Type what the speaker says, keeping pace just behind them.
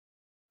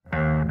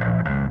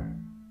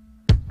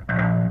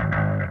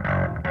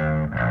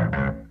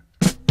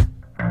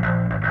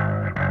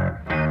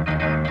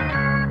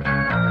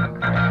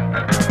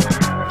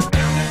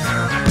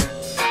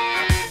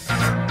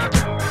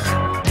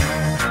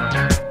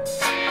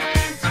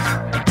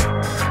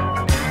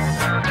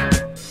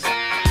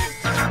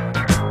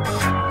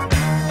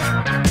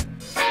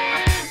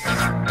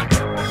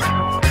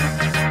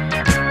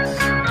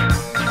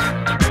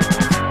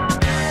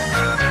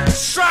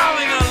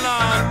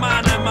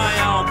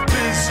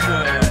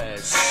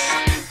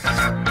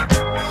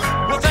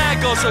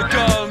She's a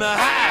girl and a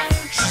half.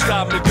 She's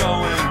got me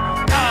going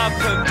up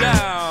and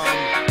down.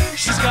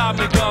 She's got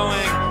me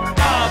going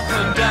up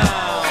and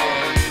down.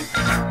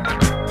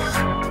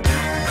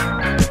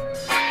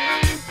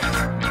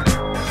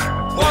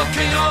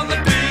 Walking on the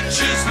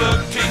beaches,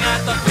 looking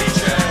at the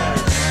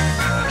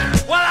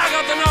beaches. Well, I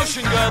got the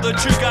notion, girl,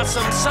 that you got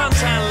some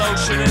suntan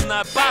lotion in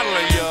that bottle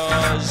of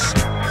yours.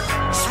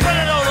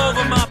 Spread it all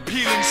over my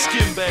peeling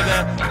skin, baby.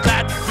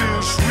 That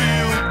feels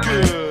real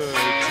good.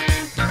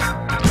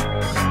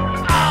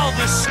 All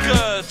the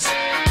skirts,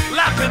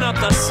 lapping up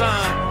the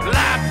sun,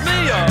 lap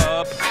me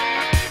up.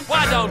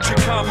 Why don't you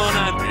come on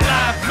and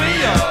lap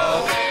me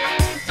up?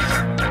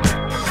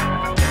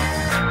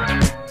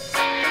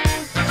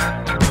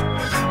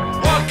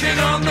 Walking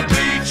on the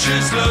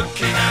beaches,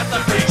 looking at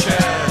the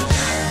beaches.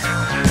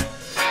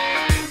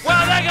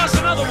 Well, there goes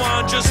another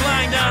one just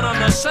lying down on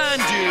the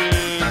sand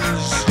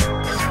dunes.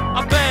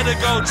 I better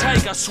go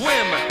take a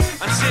swim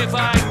and see if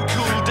I can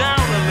cool down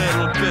a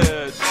little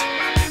bit.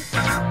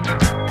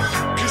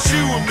 'Cause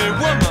you and me,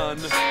 woman,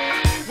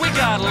 we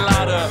got a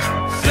lot of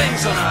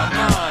things on our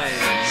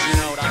minds, you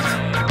know what I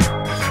mean?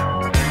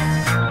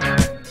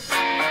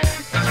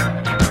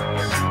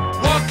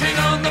 Walking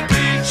on the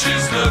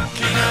beaches,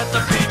 looking at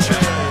the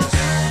beaches.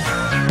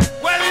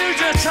 Well, you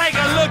just take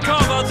a look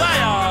over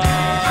there.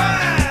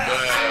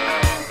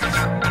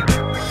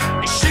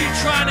 Is she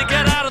trying to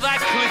get out of that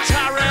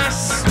clitoris?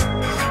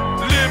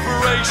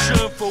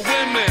 Liberation for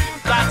women,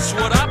 that's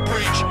what I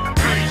preach,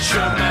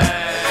 preacher man.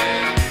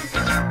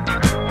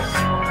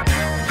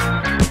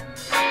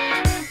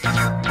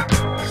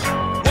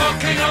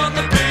 Walking on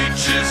the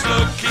beaches,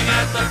 looking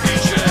at the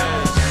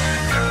beaches.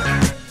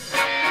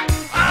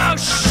 Oh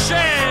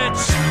shit,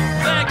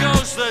 there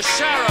goes the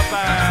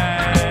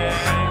charabanc.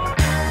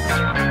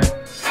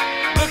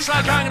 Looks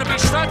like I'm gonna be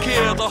stuck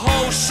here the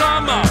whole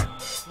summer.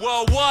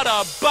 Well, what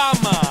a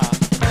bummer.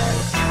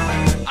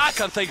 I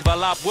can think of a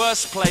lot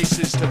worse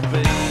places to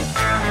be,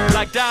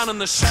 like down in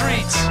the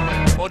street,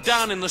 or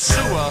down in the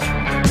sewer,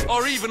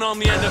 or even on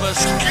the end of a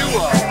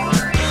skewer.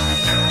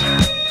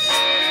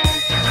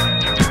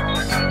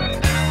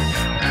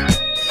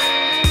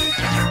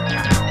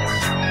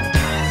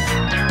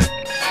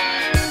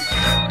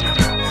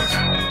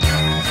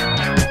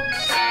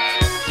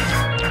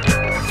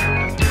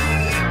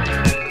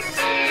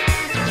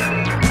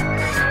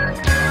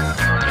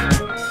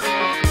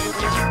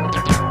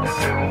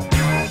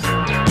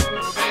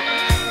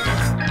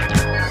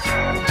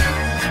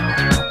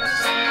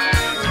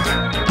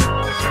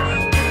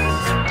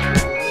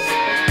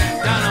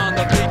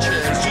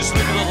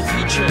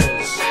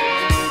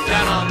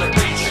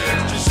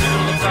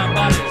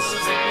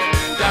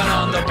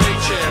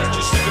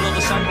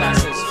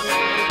 Sunglasses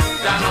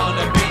down on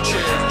the beach.